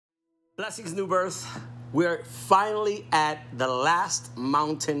Blessings, New Birth. We're finally at the last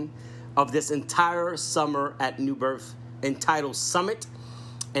mountain of this entire summer at New Birth, entitled Summit.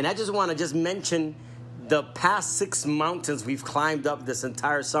 And I just want to mention the past 6 mountains we've climbed up this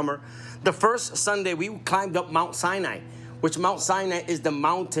entire summer. The first Sunday, we climbed up Mount Sinai, which Mount Sinai is the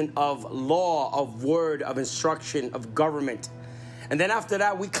mountain of law, of word, of instruction, of government. And then after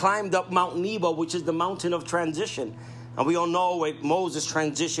that, we climbed up Mount Nebo, which is the mountain of transition. And we all know when Moses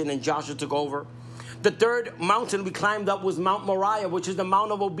transitioned and Joshua took over. The third mountain we climbed up was Mount Moriah, which is the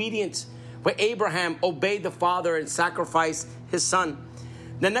Mount of Obedience, where Abraham obeyed the Father and sacrificed his son.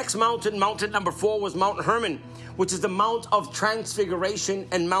 The next mountain, mountain number 4, was Mount Hermon, which is the Mount of Transfiguration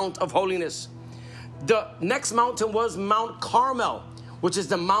and Mount of Holiness. The next mountain was Mount Carmel, which is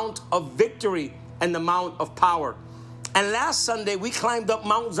the Mount of Victory and the Mount of Power. And last Sunday, we climbed up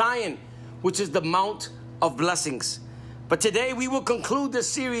Mount Zion, which is the Mount of Blessings. But today, we will conclude this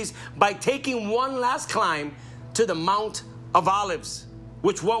series by taking one last climb to the Mount of Olives,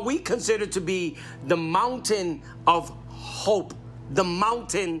 which what we consider to be the mountain of hope. The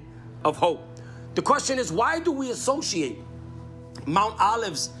mountain of hope. The question is, why do we associate Mount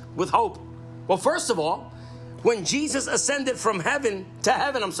Olives with hope? Well, first of all, when Jesus ascended from heaven to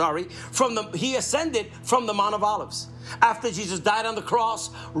heaven, he ascended from the Mount of Olives. After Jesus died on the cross,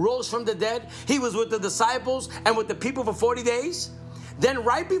 rose from the dead, he was with the disciples and with the people for 40 days. Then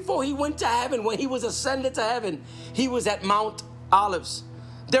right before he went to heaven, when he was ascended to heaven, he was at Mount Olives.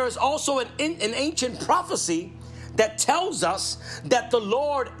 There is also an ancient prophecy that tells us that the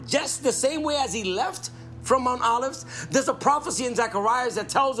Lord, just the same way as he left from Mount Olives, there's a prophecy in Zechariah that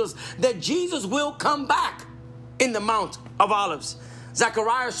tells us that Jesus will come back in the Mount of Olives.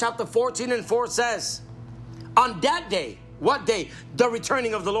 Zechariah chapter 14:4 says, on that day, what day? The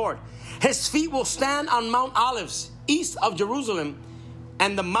returning of the Lord. His feet will stand on Mount Olives, east of Jerusalem,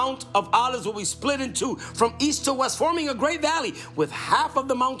 and the Mount of Olives will be split in two from east to west, forming a great valley, with half of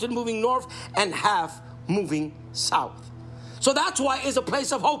the mountain moving north and half moving south. So that's why it's a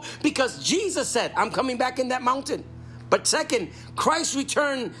place of hope, because Jesus said, I'm coming back in that mountain. But second, Christ's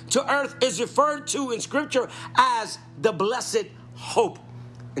return to earth is referred to in Scripture as the blessed hope.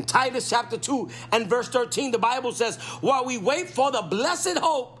 In Titus chapter 2 and verse 13, the Bible says, while we wait for the blessed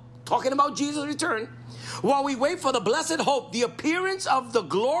hope, talking about Jesus' return, while we wait for the blessed hope, the appearance of the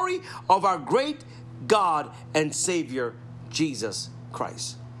glory of our great God and Savior, Jesus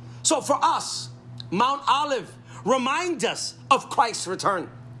Christ. So for us, Mount Olive reminds us of Christ's return.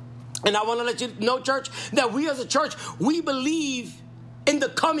 And I want to let you know, church, that we as a church, we believe in the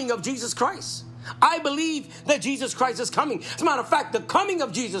coming of Jesus Christ. I believe that Jesus Christ is coming. As a matter of fact, the coming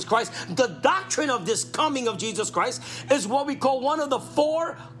of Jesus Christ, the doctrine of this coming of Jesus Christ is what we call one of the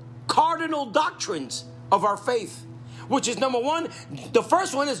 4 cardinal doctrines of our faith, which is number 1, the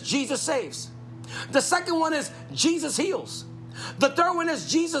first one is Jesus saves. The second one is Jesus heals. The third one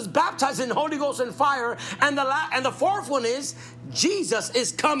is Jesus baptized in the Holy Ghost and fire. And the fourth one is Jesus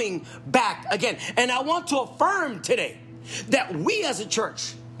is coming back again. And I want to affirm today that we as a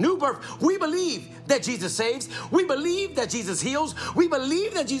church, New Birth, we believe that Jesus saves. We believe that Jesus heals. We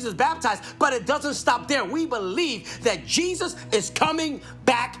believe that Jesus baptized. But it doesn't stop there. We believe that Jesus is coming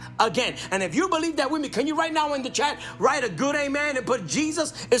back again. And if you believe that with me, can you right now in the chat write a good amen and put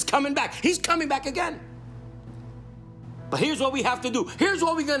Jesus is coming back. He's coming back again. But here's what we have to do. Here's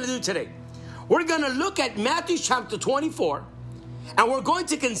what we're going to do today. We're going to look at Matthew chapter 24, and we're going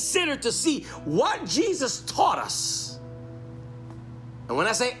to consider to see what Jesus taught us. And when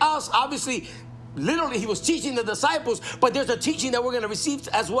I say us, obviously, literally, he was teaching the disciples, but there's a teaching that we're going to receive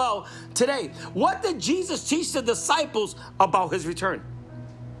as well today. What did Jesus teach the disciples about his return?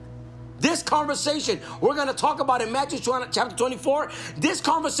 This conversation we're going to talk about in Matthew chapter 24. This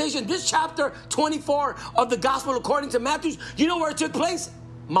conversation, this chapter 24 of the gospel according to Matthew, you know where it took place?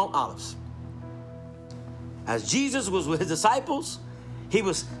 Mount Olives. As Jesus was with his disciples, he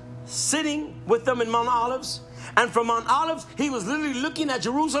was sitting with them in Mount Olives. And from Mount Olives, he was literally looking at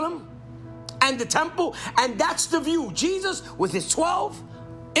Jerusalem and the temple. And that's the view. Jesus with his 12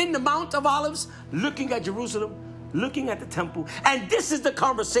 in the Mount of Olives, looking at Jerusalem, looking at the temple. And this is the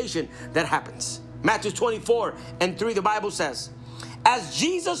conversation that happens. Matthew 24:3, the Bible says, as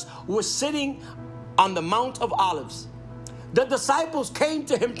Jesus was sitting on the Mount of Olives, the disciples came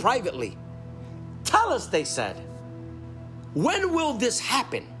to him privately. Tell us, they said, when will this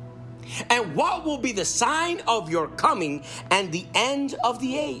happen? And what will be the sign of your coming and the end of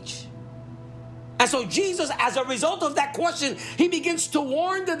the age? And so Jesus, as a result of that question, he begins to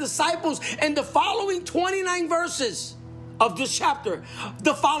warn the disciples in the following 29 verses of this chapter,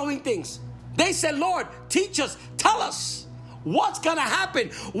 the following things. They said, Lord, teach us, tell us, What's going to happen?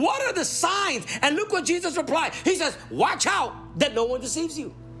 What are the signs? And look what Jesus replied. He says, watch out that no one deceives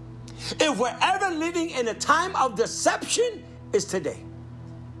you. If we're ever living in a time of deception, it's today.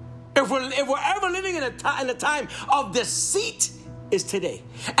 If we're ever living in a time of deceit, it's today.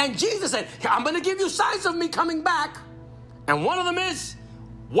 And Jesus said, I'm going to give you signs of me coming back. And one of them is,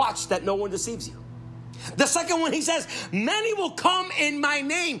 watch that no one deceives you. The second one, he says, many will come in my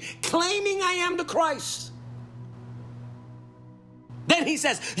name, claiming I am the Christ. Then he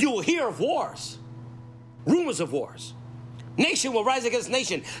says, you will hear of wars, rumors of wars. Nation will rise against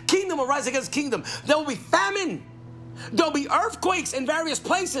nation. Kingdom will rise against kingdom. There will be famine. There will be earthquakes in various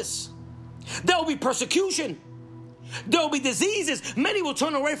places. There will be persecution. There will be diseases. Many will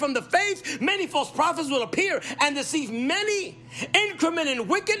turn away from the faith. Many false prophets will appear and deceive many. Increment in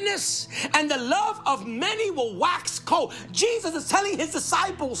wickedness, and the love of many will wax cold. Jesus is telling his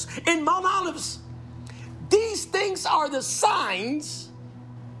disciples in Mount Olives, these things are the signs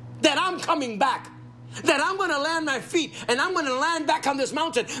that I'm coming back, that I'm going to land my feet, and I'm going to land back on this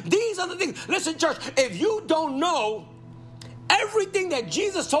mountain. These are the things. Listen, church, if you don't know, everything that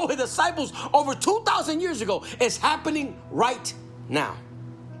Jesus told his disciples over 2,000 years ago is happening right now.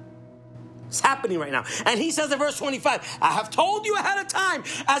 It's happening right now. And he says in verse 25, I have told you ahead of time,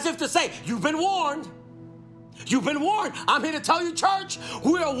 as if to say, you've been warned. You've been warned. I'm here to tell you, church,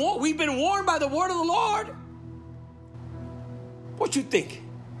 we've been warned by the word of the Lord. What you think?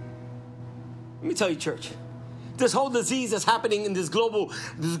 Let me tell you, church. This whole disease that's happening in this global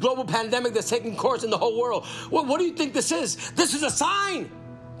pandemic that's taking course in the whole world. What do you think this is? This is a sign.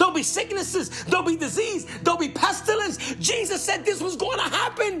 There'll be sicknesses. There'll be disease. There'll be pestilence. Jesus said this was going to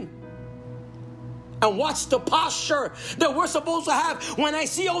happen. And watch the posture that we're supposed to have when I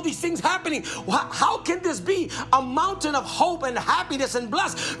see all these things happening. How can this be a mountain of hope and happiness and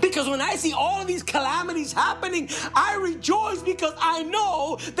blessed? Because when I see all of these calamities happening, I rejoice because I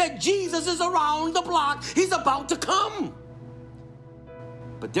know that Jesus is around the block. He's about to come.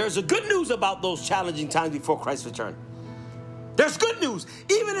 But there's a good news about those challenging times before Christ's return. There's good news.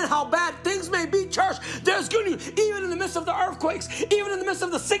 Even in how bad things may be, church, there's good news. Even in the midst of the earthquakes, even in the midst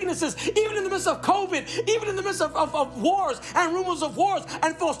of the sicknesses, even in the midst of COVID, even in the midst of wars and rumors of wars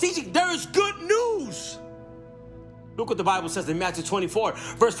and false teaching, there is good news. Look what the Bible says in Matthew 24,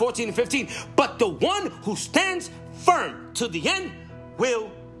 verse 14 and 15. But the one who stands firm to the end will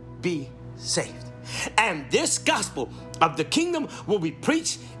be saved. And this gospel of the kingdom will be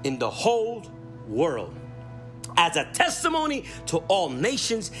preached in the whole world as a testimony to all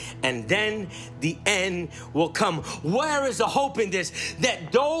nations, and then the end will come. Where is the hope in this?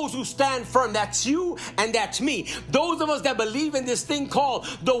 That those who stand firm, that's you and that's me, those of us that believe in this thing called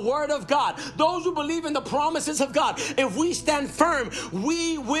the Word of God, those who believe in the promises of God, if we stand firm,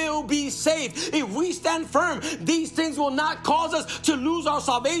 we will be saved. If we stand firm, these things will not cause us to lose our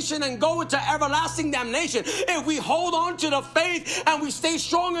salvation and go into everlasting damnation. If we hold on to the faith and we stay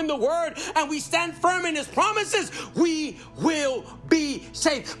strong in the Word and we stand firm in His promises, we will be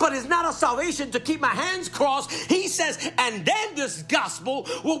saved. But it's not a salvation to keep my hands crossed. He says, and then this gospel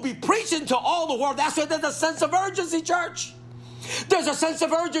will be preached to all the world. That's why there's a sense of urgency, church. There's a sense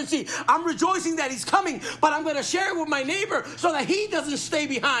of urgency. I'm rejoicing that He's coming, but I'm going to share it with my neighbor so that he doesn't stay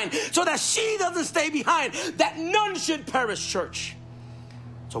behind, so that she doesn't stay behind, that none should perish, church.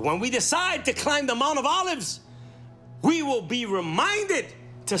 So when we decide to climb the Mount of Olives, we will be reminded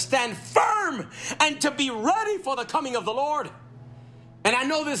to stand firm and to be ready for the coming of the Lord. And I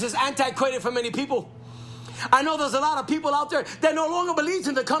know this is antiquated for many people. I know there's a lot of people out there that no longer believe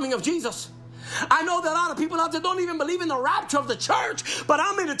in the coming of Jesus. I know that a lot of people out there don't even believe in the rapture of the church. But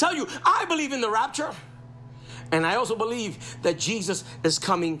I'm here to tell you, I believe in the rapture. And I also believe that Jesus is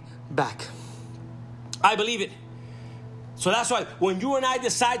coming back. I believe it. So that's why when you and I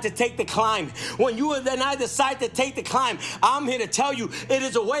decide to take the climb, I'm here to tell you, it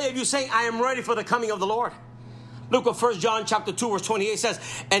is a way of you saying, I am ready for the coming of the Lord. Look what 1 John chapter 2, verse 28 says.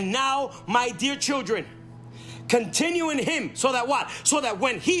 And now, my dear children, continue in Him, so that what? So that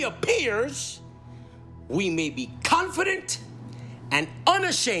when He appears, we may be confident and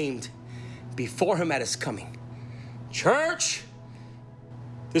unashamed before Him at His coming. Church,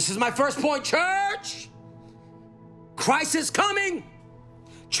 this is my first point, church. Christ is coming.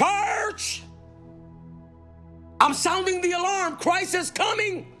 Church, I'm sounding the alarm. Christ is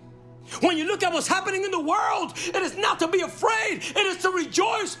coming. When you look at what's happening in the world, it is not to be afraid. It is to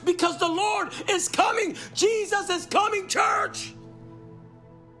rejoice because the Lord is coming. Jesus is coming, church.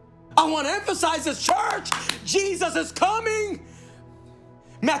 I want to emphasize this, church. Jesus is coming.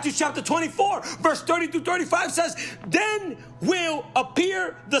 Matthew chapter 24, verse 30 through 35 says, then will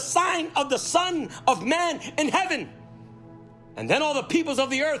appear the sign of the Son of Man in heaven. And then all the peoples of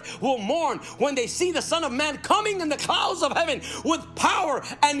the earth will mourn when they see the Son of Man coming in the clouds of heaven with power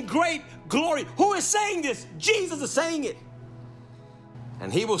and great glory. Who is saying this? Jesus is saying it.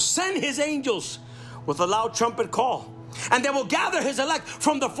 And he will send his angels with a loud trumpet call. And they will gather his elect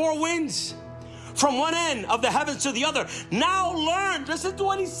from the four winds, from one end of the heavens to the other. Now learn. Listen to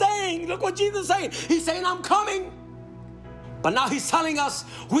what he's saying. Look what Jesus is saying. He's saying, I'm coming. But now he's telling us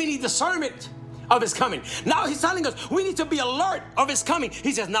we need discernment of his coming. Now he's telling us we need to be alert of his coming.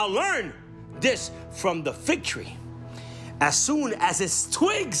 He says, now learn this from the fig tree. As soon as its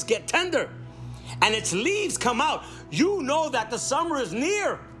twigs get tender and its leaves come out, you know that the summer is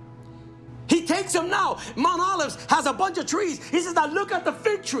near. He takes them now. Mount Olives has a bunch of trees. He says, now look at the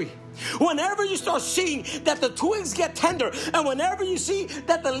fig tree. Whenever you start seeing that the twigs get tender, and whenever you see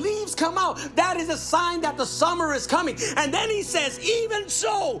that the leaves come out, that is a sign that the summer is coming. And then he says, even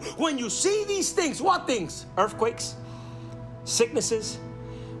so, when you see these things, what things? Earthquakes, sicknesses,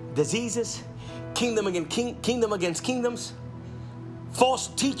 diseases, kingdom against kingdoms, false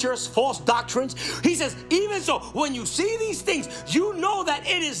teachers, false doctrines. He says, even so, when you see these things, you know that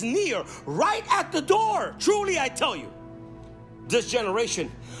it is near, right at the door. Truly, I tell you, this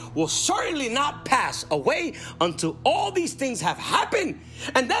generation will certainly not pass away until all these things have happened.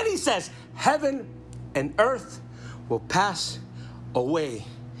 And then he says, heaven and earth will pass away,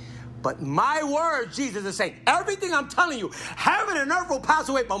 but my words, Jesus is saying, everything I'm telling you, heaven and earth will pass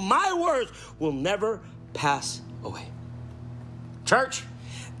away, but my words will never pass away. Church,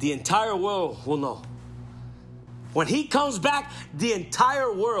 the entire world will know. When he comes back, the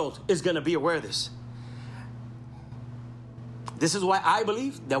entire world is going to be aware of this. This is why I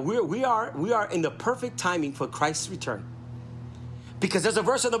believe that we are in the perfect timing for Christ's return. Because there's a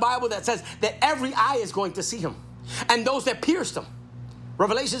verse in the Bible that says that every eye is going to see him, and those that pierced him.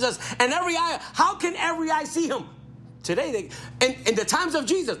 Revelation says, and every eye, how can every eye see him? Today, in the times of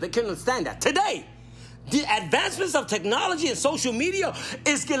Jesus, they couldn't understand that. Today, the advancements of technology and social media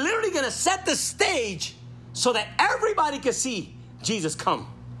is literally going to set the stage so that everybody can see Jesus come.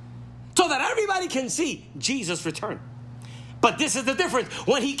 So that everybody can see Jesus return. But this is the difference.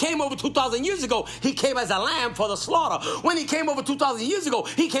 When he came over 2,000 years ago, he came as a lamb for the slaughter. When he came over 2,000 years ago,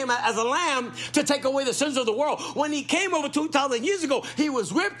 he came as a lamb to take away the sins of the world. When he came over 2,000 years ago, he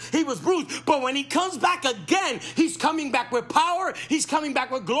was whipped, he was bruised. But when he comes back again, he's coming back with power. He's coming back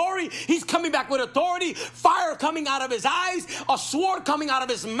with glory. He's coming back with authority. Fire coming out of his eyes, a sword coming out of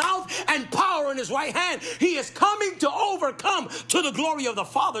his mouth, and power in his right hand. He is coming to overcome to the glory of the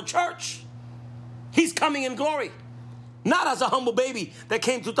Father, church. He's coming in glory. Not as a humble baby that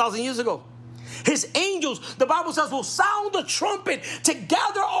came 2,000 years ago. His angels, the Bible says, will sound the trumpet to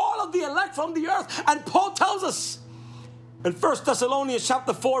gather all of the elect from the earth. And Paul tells us in 1 Thessalonians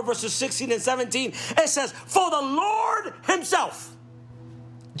chapter 4, verses 16 and 17, it says, for the Lord himself,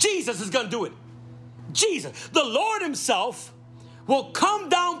 Jesus is going to do it. Jesus, the Lord himself, will come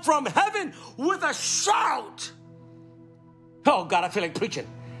down from heaven with a shout. Oh God, I feel like preaching.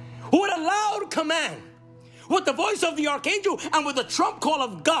 With a loud command, with the voice of the archangel and with the trump call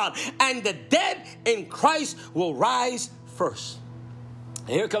of God, and the dead in Christ will rise first.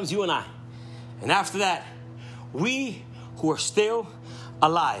 And here comes you and I. And after that, we who are still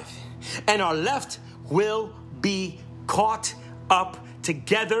alive and are left will be caught up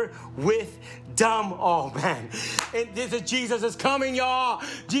together with them. Oh man, and Jesus is coming, y'all.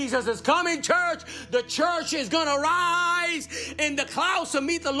 Jesus is coming, church. The church is gonna rise in the clouds to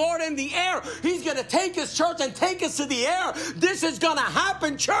meet the Lord in the air. He's gonna take his church and take us to the air. This is gonna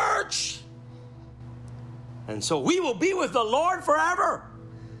happen, church. And so we will be with the Lord forever.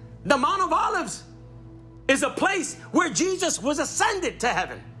 The Mount of Olives is a place where Jesus was ascended to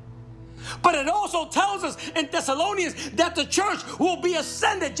heaven. But it also tells us in Thessalonians that the church will be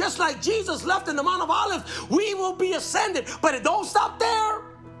ascended. Just like Jesus left in the Mount of Olives, we will be ascended. But it don't stop there.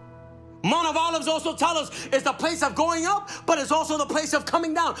 Mount of Olives also tells us it's the place of going up, but it's also the place of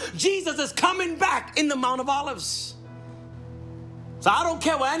coming down. Jesus is coming back in the Mount of Olives. So I don't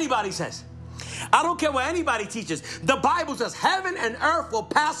care what anybody says. I don't care what anybody teaches. The Bible says heaven and earth will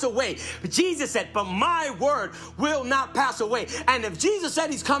pass away. Jesus said, but my word will not pass away. And if Jesus said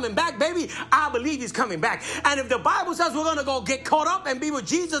he's coming back, baby, I believe he's coming back. And if the Bible says we're going to go get caught up and be with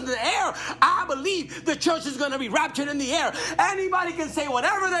Jesus in the air, I believe the church is going to be raptured in the air. Anybody can say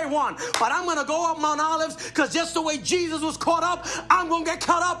whatever they want, but I'm going to go up Mount Olives because just the way Jesus was caught up, I'm going to get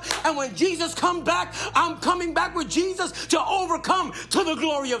caught up. And when Jesus comes back, I'm coming back with Jesus to overcome to the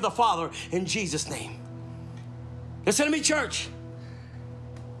glory of the Father in Jesus' name. Listen to me, church.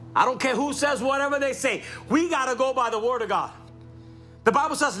 I don't care who says whatever they say. We got to go by the word of God. The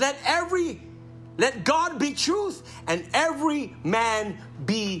Bible says, let Let God be truth and every man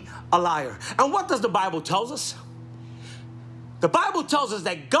be a liar. And what does the Bible tell us? The Bible tells us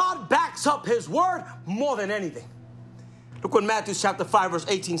that God backs up his word more than anything. Look what Matthew chapter 5 verse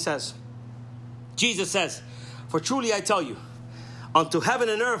 18 says. Jesus says, for truly I tell you, until heaven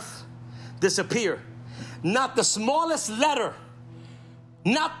and earth disappear, not the smallest letter,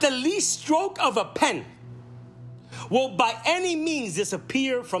 not the least stroke of a pen will by any means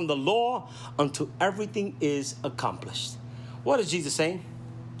disappear from the law until everything is accomplished. What is Jesus saying?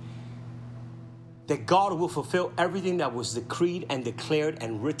 That God will fulfill everything that was decreed and declared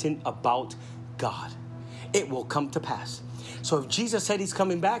and written about God. It will come to pass. So if Jesus said he's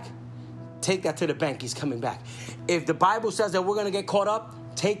coming back, take that to the bank. He's coming back. If the Bible says that we're going to get caught up,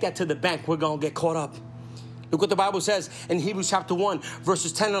 take that to the bank. We're going to get caught up. Look what the Bible says in Hebrews chapter 1,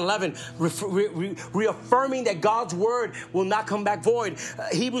 verses 10 and 11, reaffirming that God's word will not come back void.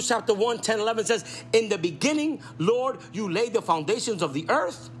 Hebrews chapter 1, 10, 11 says, in the beginning, Lord, you laid the foundations of the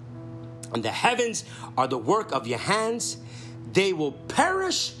earth, and the heavens are the work of your hands. They will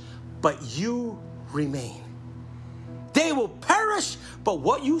perish, but you remain. They will perish, but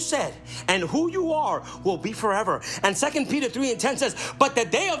what you said and who you are will be forever. And 2 Peter 3 and 10 says, but the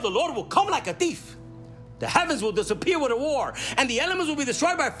day of the Lord will come like a thief. The heavens will disappear with a war, and the elements will be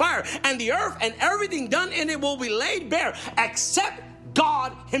destroyed by fire, and the earth and everything done in it will be laid bare, except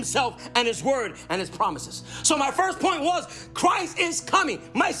God himself and his word and his promises. So my first point was, Christ is coming.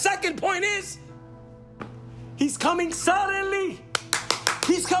 My second point is, he's coming suddenly.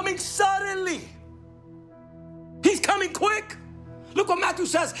 He's coming suddenly. He's coming quick. Look what Matthew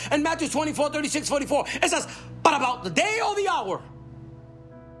says in Matthew 24, 36, 44. It says, but about the day or the hour,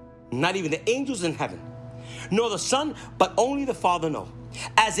 not even the angels in heaven, nor the Son, but only the Father know.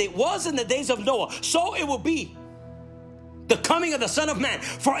 As it was in the days of Noah, so it will be the coming of the Son of Man.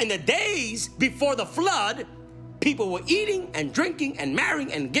 For in the days before the flood, people were eating and drinking and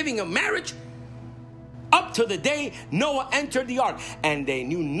marrying and giving in marriage up to the day Noah entered the ark. And they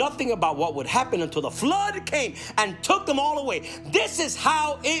knew nothing about what would happen until the flood came and took them all away. This is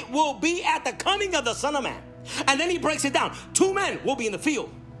how it will be at the coming of the Son of Man. And then he breaks it down. 2 men will be in the field.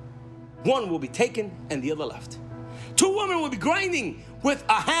 One will be taken and the other left. 2 women will be grinding with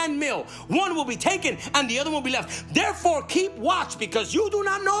a hand mill. One will be taken and the other will be left. Therefore keep watch, because you do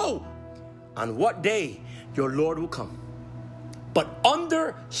not know on what day your Lord will come. But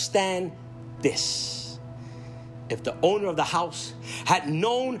understand this. If the owner of the house had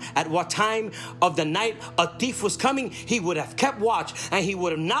known at what time of the night a thief was coming, he would have kept watch, and he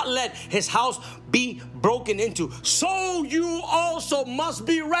would have not let his house be broken into. So you also must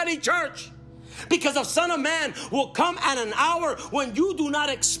be ready, church. Because the Son of Man will come at an hour when you do not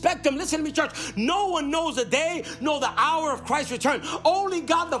expect him. Listen to me, church. No one knows the day nor the hour of Christ's return. Only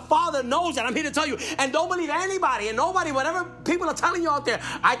God the Father knows that. I'm here to tell you. And don't believe anybody and nobody, whatever people are telling you out there.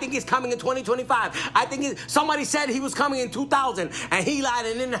 I think he's coming in 2025. I think somebody said he was coming in 2000 and he lied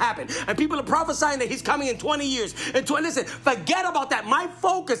and it didn't happen. And people are prophesying that he's coming in 20 years. Listen, forget about that. My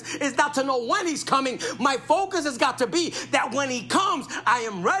focus is not to know when he's coming. My focus has got to be that when he comes, I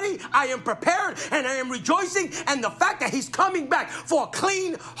am ready, I am prepared, and I am rejoicing, and the fact that he's coming back for a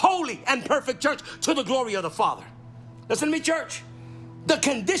clean, holy, and perfect church to the glory of the Father. Listen to me, church. The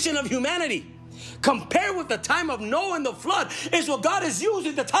condition of humanity compared with the time of Noah and the flood is what God is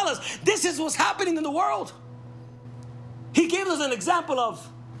using to tell us this is what's happening in the world. He gave us an example of,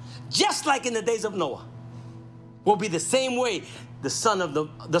 just like in the days of Noah, will be the same way the Son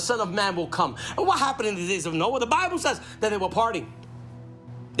of Man will come. And what happened in the days of Noah? The Bible says that they were partying.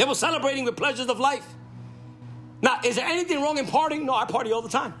 They were celebrating with pleasures of life. Now, is there anything wrong in partying? No, I party all the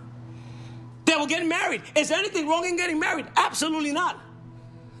time. They were getting married. Is there anything wrong in getting married? Absolutely not.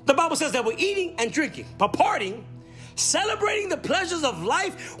 The Bible says that we're eating and drinking, but partying, celebrating the pleasures of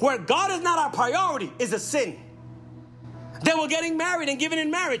life where God is not our priority, is a sin. They were getting married and given in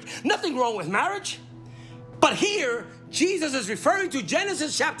marriage. Nothing wrong with marriage. But here, Jesus is referring to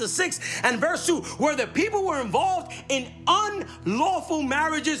Genesis chapter 6 and verse 2, where the people were involved in unlawful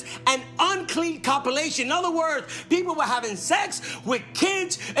marriages and unclean copulation. In other words, people were having sex with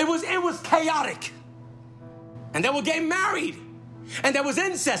kids. It was chaotic. And they were getting married. And there was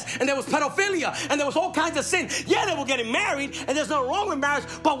incest, and there was pedophilia, and there was all kinds of sin. Yeah, they were getting married, and there's nothing wrong with marriage,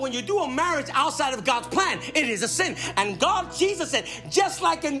 but when you do a marriage outside of God's plan, it is a sin. And Jesus said, just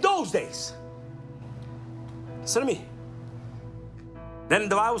like in those days. Listen to me. Then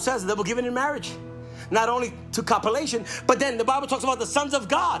the Bible says they were given in marriage, not only to copulation, but then the Bible talks about the sons of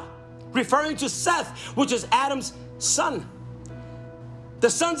God, referring to Seth, which is Adam's son. The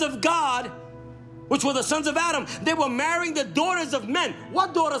sons of God, which were the sons of Adam, they were marrying the daughters of men.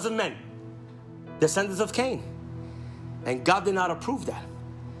 What daughters of men? descendants of Cain. And God did not approve that.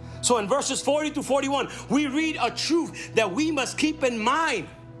 So in verses 40 to 41, we read a truth that we must keep in mind.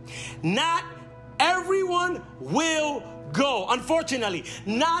 Not everyone will go. Unfortunately,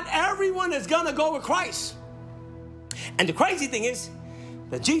 not everyone is going to go with Christ. And the crazy thing is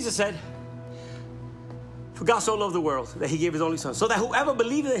that Jesus said, for God so loved the world that he gave his only son, so that whoever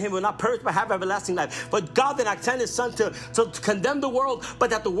believes in him will not perish but have everlasting life. But God did not send his son to condemn the world, but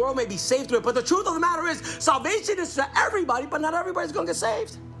that the world may be saved through it. But the truth of the matter is, salvation is for everybody, but not everybody's going to get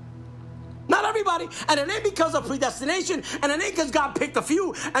saved. Not everybody. And it ain't because of predestination, and it ain't because God picked a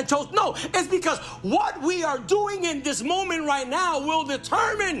few and chose. No, it's because what we are doing in this moment right now will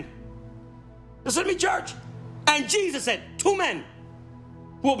determine. Listen to me, church. And Jesus said, 2 men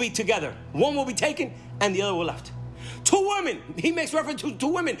will be together. One will be taken and the other will left. 2 women. He makes reference to 2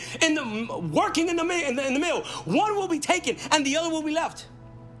 women working in the mill. One will be taken and the other will be left.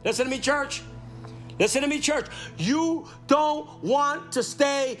 Listen to me, church. Listen to me, church. You don't want to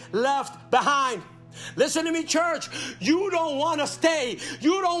stay left behind. Listen to me, church. You don't want to stay.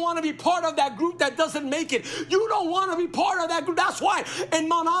 You don't want to be part of that group that doesn't make it. You don't want to be part of that group. That's why in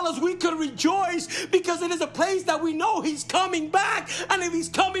Mount Olives we could rejoice, because it is a place that we know he's coming back. And if he's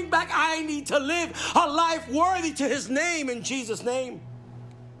coming back, I need to live a life worthy to his name, in Jesus' name.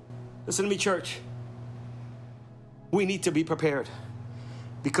 Listen to me, church. We need to be prepared,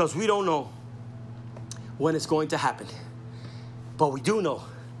 because we don't know when it's going to happen. But we do know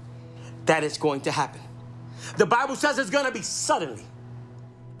that it's going to happen. The Bible says it's going to be suddenly,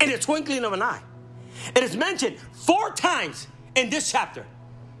 in a twinkling of an eye. It is mentioned 4 times in this chapter.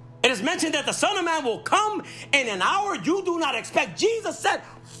 It is mentioned that the Son of Man will come in an hour you do not expect. Jesus said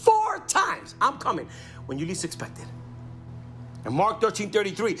 4 times, I'm coming when you least expect it. In Mark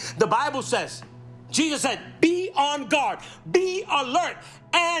 13:33, the Bible says, Jesus said, be on guard, be alert,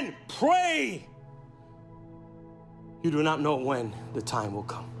 and pray. You do not know when the time will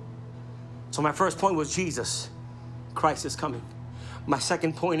come. So my first point was Jesus. Christ is coming. My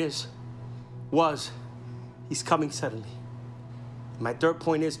second point was he's coming suddenly. My third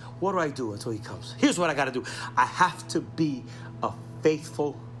point is, what do I do until he comes? Here's what I got to do. I have to be a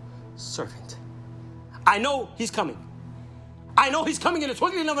faithful servant. I know he's coming. I know he's coming in the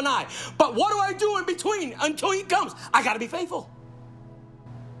twinkling of an eye. But what do I do in between until he comes? I got to be faithful.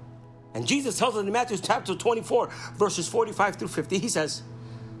 And Jesus tells us in Matthew chapter 24, verses 45 through 50, he says,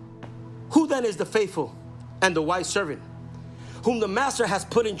 who then is the faithful and the wise servant, whom the master has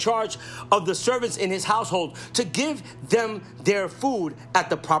put in charge of the servants in his household to give them their food at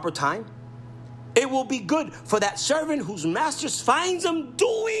the proper time? It will be good for that servant whose master finds him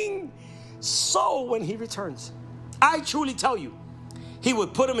doing so when he returns. I truly tell you, he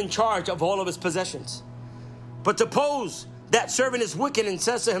would put him in charge of all of his possessions. But suppose that servant is wicked and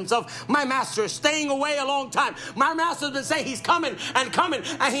says to himself, my master is staying away a long time. My master's been saying he's coming and coming,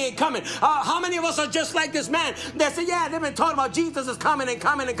 and he ain't coming. How many of us are just like this man that say, yeah, they've been talking about Jesus is coming and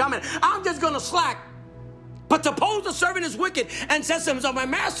coming and coming. I'm just going to slack. But suppose the servant is wicked and says to himself, my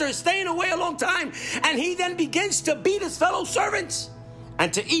master is staying away a long time. And he then begins to beat his fellow servants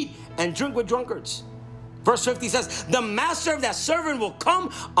and to eat and drink with drunkards. Verse 50 says, the master of that servant will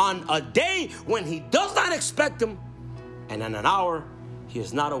come on a day when he does not expect him, and in an hour he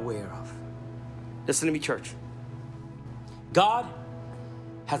is not aware of. Listen to me, church. God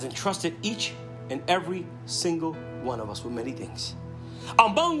has entrusted each and every single one of us with many things,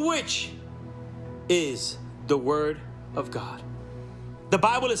 among which is the Word of God. The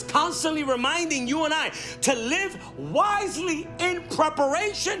Bible is constantly reminding you and I to live wisely in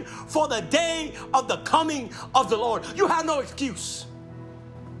preparation for the day of the coming of the Lord. You have no excuse.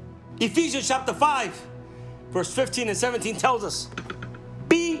 Ephesians chapter 5, verse 15 and 17 tells us,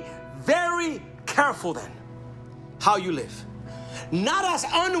 be very careful then how you live, not as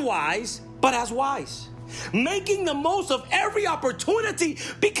unwise, but as wise, making the most of every opportunity,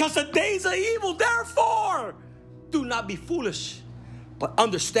 because the days are evil. Therefore, do not be foolish, but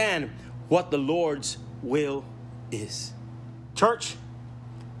understand what the Lord's will is. Church,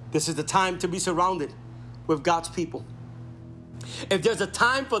 this is the time to be surrounded with God's people. If there's a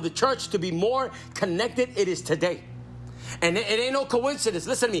time for the church to be more connected, it is today. And it ain't no coincidence.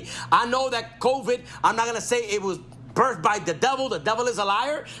 Listen to me. I know that COVID, I'm not going to say it was birthed by the devil. The devil is a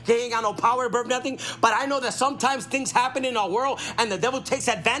liar. He ain't got no power to birth nothing. But I know that sometimes things happen in our world and the devil takes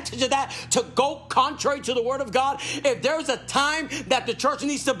advantage of that to go contrary to the word of God. If there's a time that the church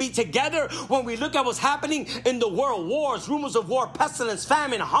needs to be together, when we look at what's happening in the world, wars, rumors of war, pestilence,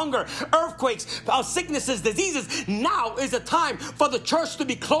 famine, hunger, earthquakes, sicknesses, diseases, now is the time for the church to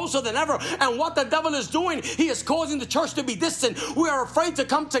be closer than ever. And what the devil is doing, he is causing the church to be distant. We are afraid to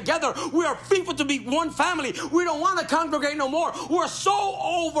come together. We are fearful to be one family. We don't want to congregate no more. We're so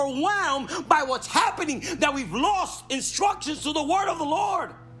overwhelmed by what's happening that we've lost instructions to the word of the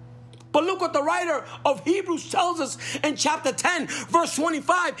Lord. But look what the writer of Hebrews tells us in chapter 10, verse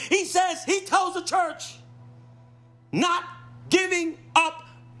 25. He tells the church, not giving up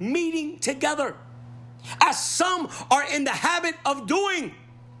meeting together, as some are in the habit of doing,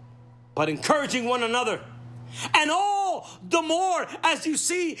 but encouraging one another. And all the more as you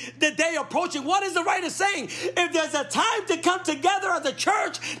see the day approaching. What is the writer saying? If there's a time to come together as a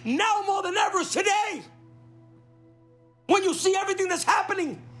church, now more than ever is today. When you see everything that's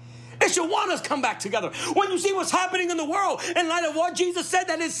happening, it should want us to come back together. When you see what's happening in the world, in light of what Jesus said,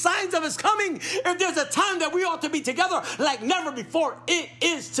 that is signs of his coming, if there's a time that we ought to be together like never before, it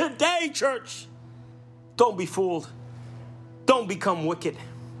is today, church. Don't be fooled. Don't become wicked.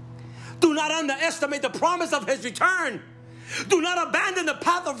 Do not underestimate the promise of his return. Do not abandon the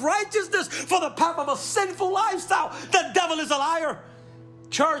path of righteousness for the path of a sinful lifestyle. The devil is a liar.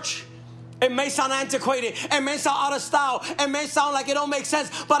 Church, it may sound antiquated. It may sound out of style. It may sound like it don't make sense.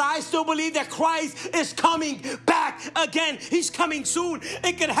 But I still believe that Christ is coming back again. He's coming soon.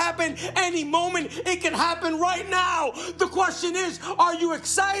 It can happen any moment. It can happen right now. The question is, are you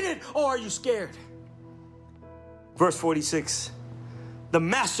excited or are you scared? Verse 46. The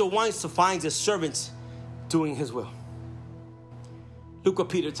master wants to find his servants doing his will. Look what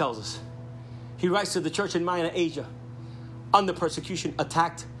Peter tells us. He writes to the church in Minor Asia, under persecution,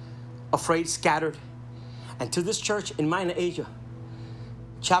 attacked, afraid, scattered. And to this church in Minor Asia,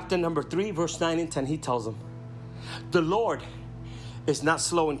 chapter number 3, verse 9 and 10, he tells them, the Lord is not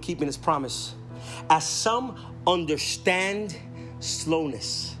slow in keeping his promise, as some understand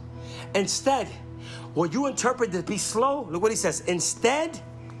slowness. Instead, what you interpret to be slow, look what he says. Instead,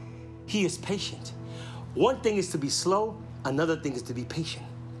 he is patient. One thing is to be slow. Another thing is to be patient.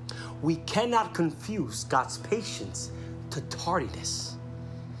 We cannot confuse God's patience to tardiness.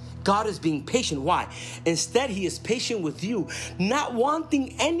 God is being patient. Why? Instead, he is patient with you, not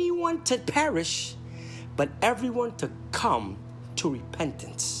wanting anyone to perish, but everyone to come to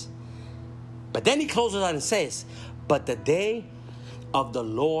repentance. But then he closes out and says, but the day of the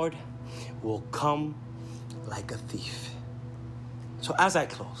Lord will come like a thief. So as I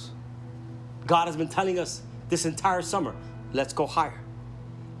close, God has been telling us this entire summer, let's go higher.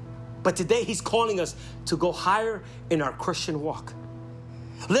 But today he's calling us to go higher in our Christian walk.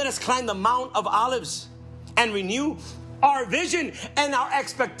 Let us climb the Mount of Olives and renew our vision and our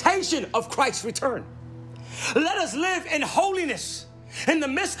expectation of Christ's return. Let us live in holiness in the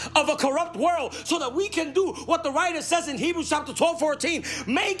midst of a corrupt world, so that we can do what the writer says in Hebrews chapter 12:14.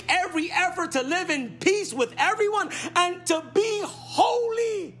 Make every effort to live in peace with everyone and to be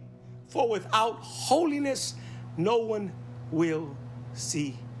holy. For without holiness, no one will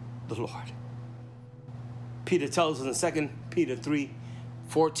see the Lord. Peter tells us in 2 Peter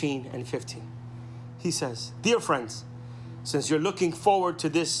 3:14 and 15. He says, dear friends, since you're looking forward to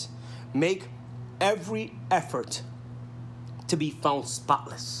this, make every effort to be found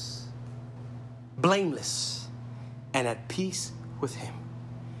spotless, blameless, and at peace with him.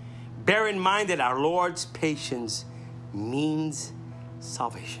 Bear in mind that our Lord's patience means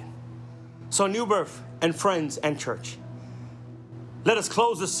salvation. So New Birth and friends and church, let us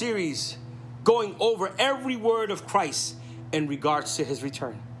close the series going over every word of Christ in regards to his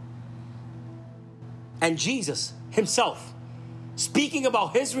return. And Jesus himself, speaking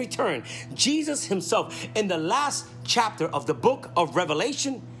about his return, Jesus himself, in the last chapter of the book of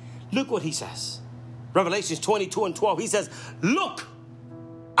Revelation, look what he says. Revelations 22:12, he says, look,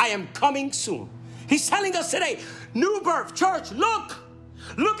 I am coming soon. He's telling us today, New Birth Church, look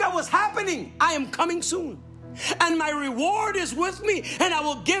at what's happening. I am coming soon. And my reward is with me, and I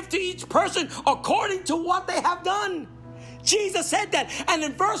will give to each person according to what they have done. Jesus said that. And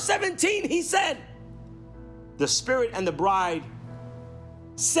in verse 17, he said, the Spirit and the bride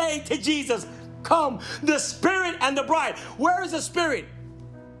say to Jesus, come. The Spirit and the bride. Where is the Spirit?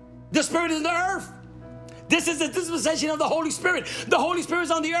 The Spirit is in the earth. This is the dispensation of the Holy Spirit. The Holy Spirit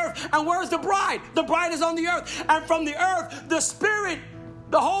is on the earth. And where is the bride? The bride is on the earth. And from the earth, the Spirit,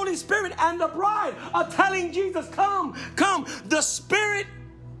 the Holy Spirit and the bride are telling Jesus, come, come. The Spirit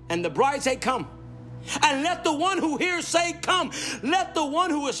and the bride say, come. And let the one who hears say, come. Let the one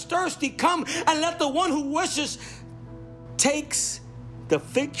who is thirsty come. And let the one who wishes takes the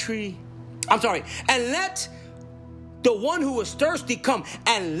fig tree. And let the one who is thirsty come.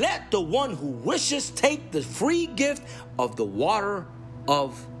 And let the one who wishes take the free gift of the water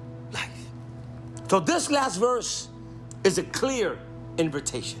of life. So this last verse is a clear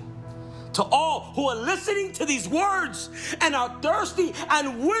invitation to all who are listening to these words and are thirsty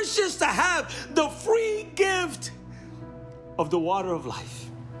and wishes to have the free gift of the water of life.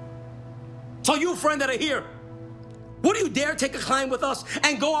 So you, friend that are here, would you dare take a climb with us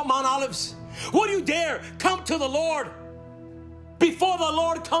and go up Mount Olives? Would you dare come to the Lord before the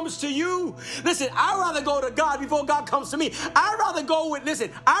Lord comes to you? Listen, I'd rather go to God before God comes to me. I'd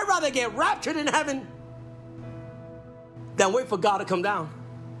rather get raptured in heaven than wait for God to come down.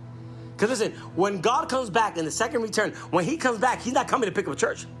 Because listen, when God comes back in the second return, when he comes back, he's not coming to pick up a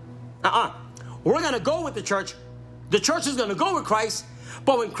church. We're going to go with the church. The church is going to go with Christ.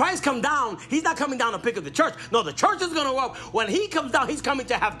 But when Christ comes down, he's not coming down to pick up the church. No, the church is going to go up. When he comes down, he's coming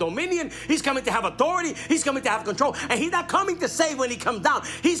to have dominion. He's coming to have authority. He's coming to have control. And he's not coming to save when he comes down.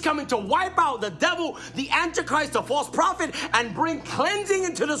 He's coming to wipe out the devil, the Antichrist, the false prophet, and bring cleansing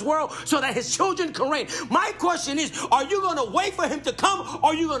into this world so that his children can reign. My question is, are you going to wait for him to come,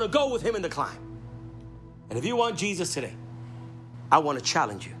 or are you going to go with him in the climb? And if you want Jesus today, I want to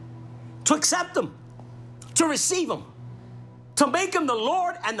challenge you to accept him, to receive him, to make him the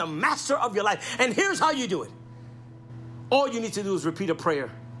Lord and the master of your life. And here's how you do it. All you need to do is repeat a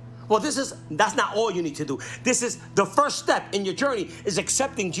prayer. Well, that's not all you need to do. This is the first step in your journey, is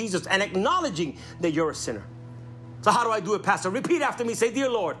accepting Jesus and acknowledging that you're a sinner. So how do I do it, Pastor? Repeat after me. Say, dear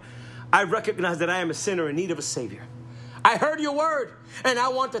Lord, I recognize that I am a sinner in need of a Savior. I heard your word, and I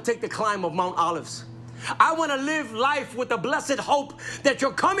want to take the climb of Mount Olives. I want to live life with the blessed hope that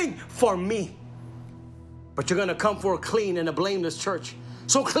you're coming for me. But you're going to come for a clean and a blameless church.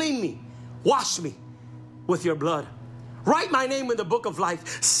 So clean me, wash me with your blood. Write my name in the book of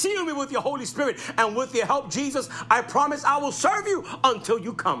life. Seal me with your Holy Spirit. And with your help, Jesus, I promise I will serve you until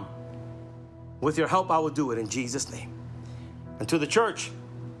you come. With your help, I will do it in Jesus' name. And to the church,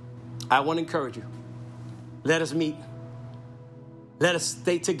 I want to encourage you. Let us meet. Let us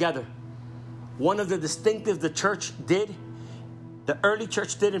stay together. One of the distinctives the church did, the early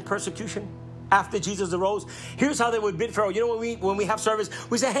church did in persecution, after Jesus arose, here's how they would bid farewell. You know, when we have service,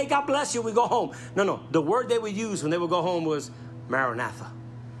 we say, hey, God bless you, we go home. No. The word they would use when they would go home was Maranatha.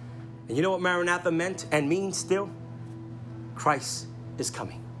 And you know what Maranatha meant and means still? Christ is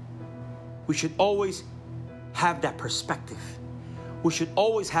coming. We should always have that perspective. We should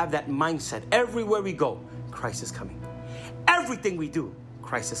always have that mindset. Everywhere we go, Christ is coming. Everything we do,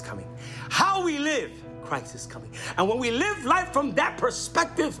 Christ is coming. How we live, Christ is coming. And when we live life from that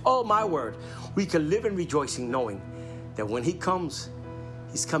perspective, oh my word, we can live in rejoicing, knowing that when he comes,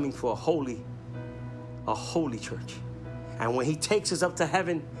 he's coming for a holy church. And when he takes us up to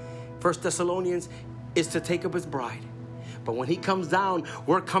heaven, 1 Thessalonians is to take up his bride. But when he comes down,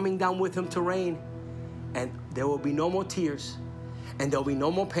 we're coming down with him to reign. And there will be no more tears, and there will be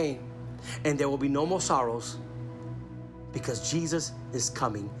no more pain, and there will be no more sorrows, because Jesus is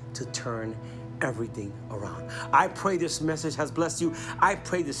coming to turn everything around. I pray this message has blessed you. I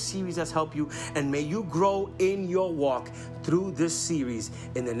pray this series has helped you, and may you grow in your walk through this series,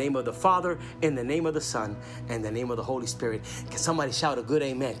 in the name of the Father, in the name of the Son, and the name of the Holy Spirit. Can somebody shout a good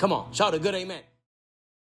amen? Come on, shout a good amen.